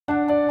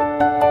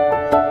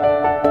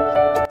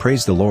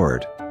Praise the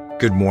Lord.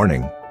 Good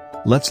morning.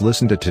 Let's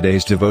listen to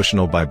today's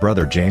devotional by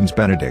Brother James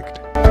Benedict.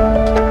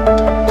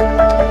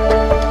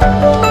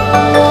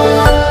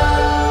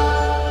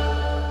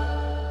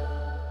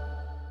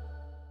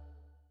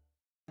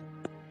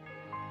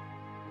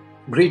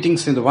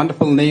 Greetings in the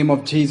wonderful name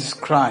of Jesus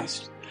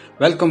Christ.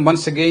 Welcome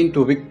once again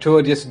to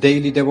Victorious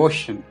Daily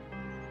Devotion.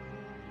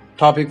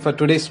 Topic for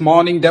today's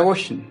morning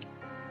devotion: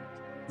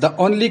 the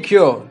only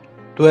cure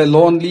to a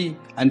lonely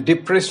and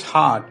depressed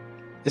heart,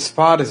 as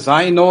far as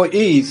I know,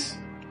 is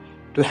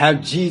to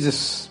have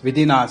Jesus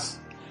within us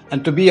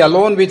and to be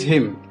alone with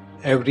Him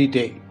every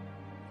day.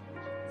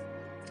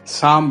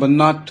 Psalm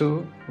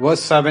 102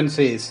 verse 7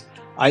 says,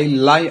 I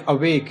lie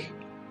awake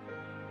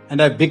and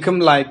I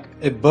become like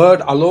a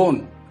bird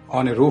alone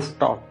on a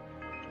rooftop.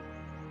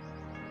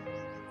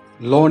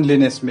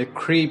 Loneliness may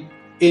creep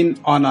in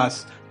on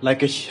us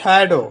like a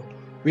shadow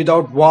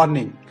without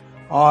warning,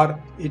 or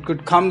it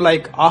could come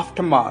like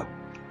aftermath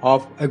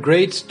of a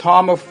great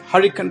storm of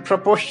hurricane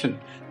proportion,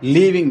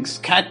 leaving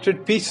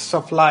scattered pieces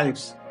of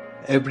lives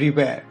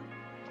everywhere.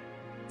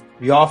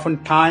 We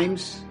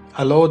oftentimes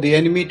allow the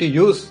enemy to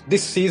use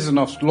this season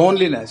of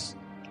loneliness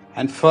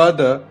and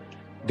further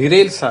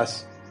derails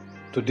us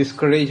to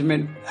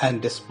discouragement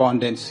and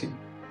despondency.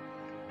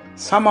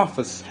 Some of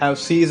us have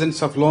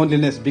seasons of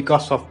loneliness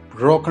because of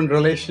broken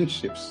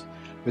relationships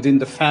within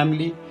the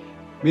family,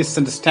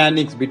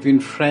 misunderstandings between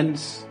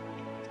friends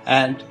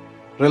and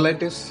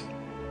relatives.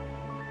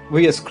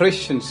 We as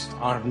Christians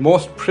are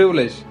most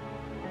privileged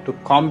to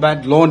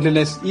combat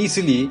loneliness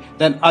easily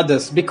than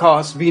others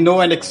because we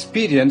know and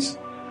experience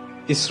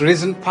its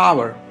risen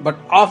power. But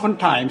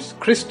oftentimes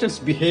Christians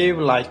behave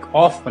like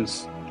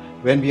orphans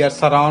when we are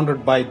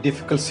surrounded by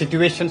difficult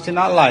situations in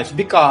our lives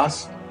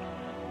because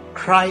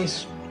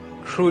Christ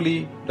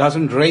truly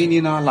doesn't reign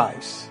in our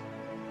lives.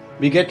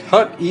 We get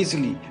hurt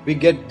easily, we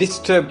get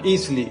disturbed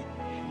easily.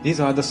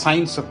 These are the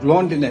signs of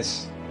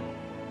loneliness.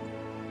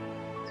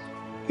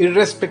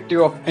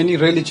 Irrespective of any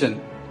religion,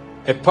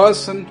 a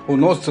person who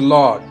knows the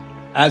Lord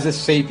as a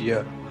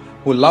Savior,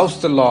 who loves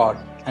the Lord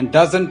and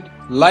doesn't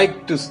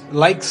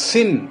like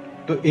sin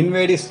to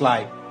invade his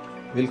life,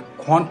 will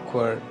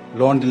conquer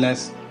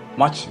loneliness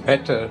much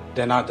better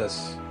than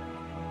others.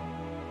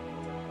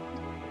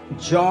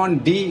 John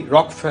D.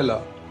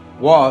 Rockefeller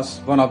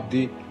was one of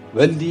the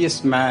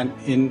wealthiest men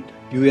in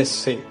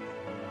USA.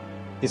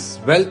 His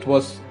wealth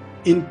was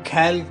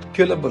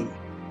incalculable.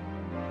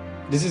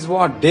 This is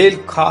what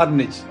Dale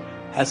Carnegie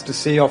has to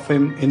say of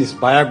him in his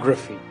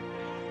biography.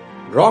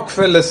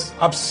 Rockefeller's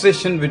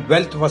obsession with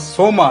wealth was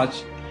so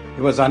much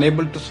he was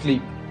unable to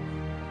sleep.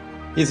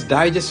 His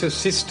digestive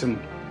system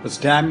was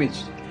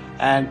damaged,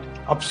 and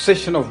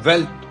obsession of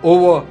wealth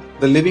over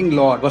the living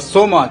Lord was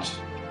so much.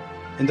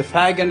 In the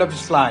fag end of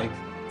his life,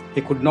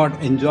 he could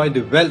not enjoy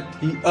the wealth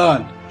he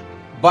earned,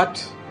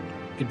 but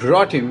it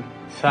brought him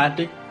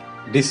fatigue,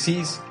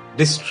 disease,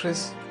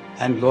 distress,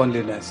 and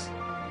loneliness.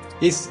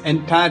 His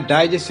entire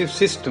digestive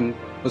system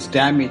was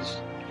damaged,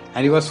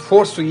 and he was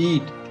forced to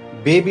eat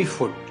baby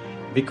food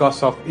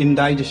because of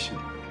indigestion.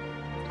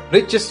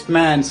 Richest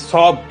man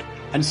sobbed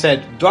and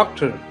said,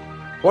 Doctor,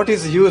 what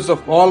is the use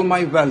of all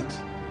my wealth?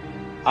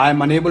 I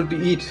am unable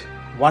to eat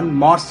one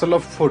morsel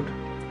of food.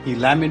 He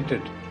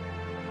lamented.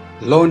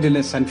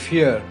 Loneliness and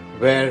fear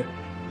were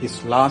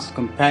his last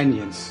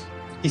companions.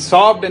 He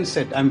sobbed and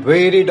said, I am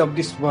wearied of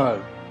this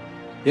world.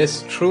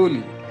 Yes,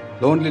 truly,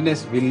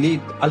 loneliness will lead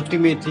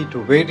ultimately to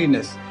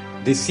weariness,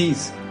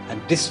 disease,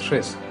 and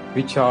distress,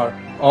 which are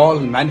all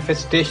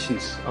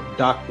manifestations of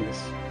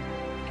darkness.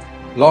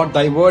 Lord,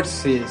 thy word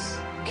says,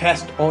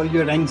 cast all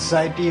your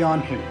anxiety on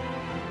him,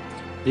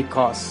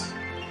 because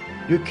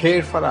you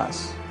care for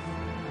us.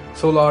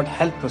 So Lord,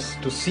 help us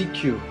to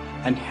seek you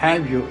and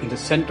have you in the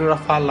center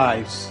of our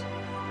lives.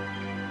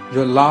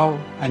 Your love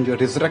and your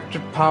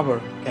resurrected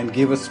power can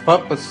give us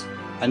purpose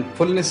and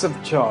fullness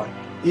of joy,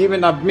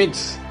 even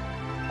amidst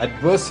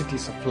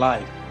adversities of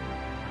life,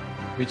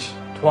 which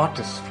thwart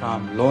us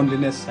from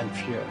loneliness and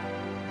fear.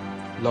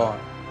 Lord,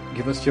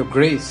 give us your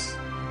grace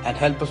and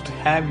help us to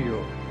have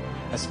you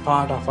as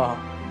part of our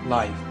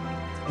life.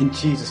 In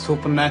Jesus'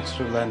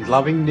 supernatural and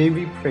loving name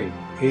we pray.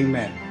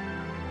 Amen.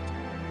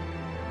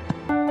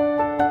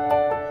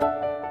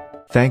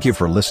 Thank you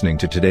for listening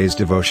to today's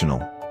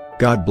devotional.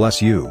 God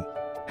bless you.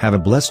 Have a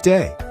blessed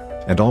day.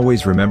 And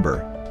always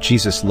remember,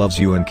 Jesus loves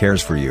you and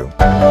cares for you.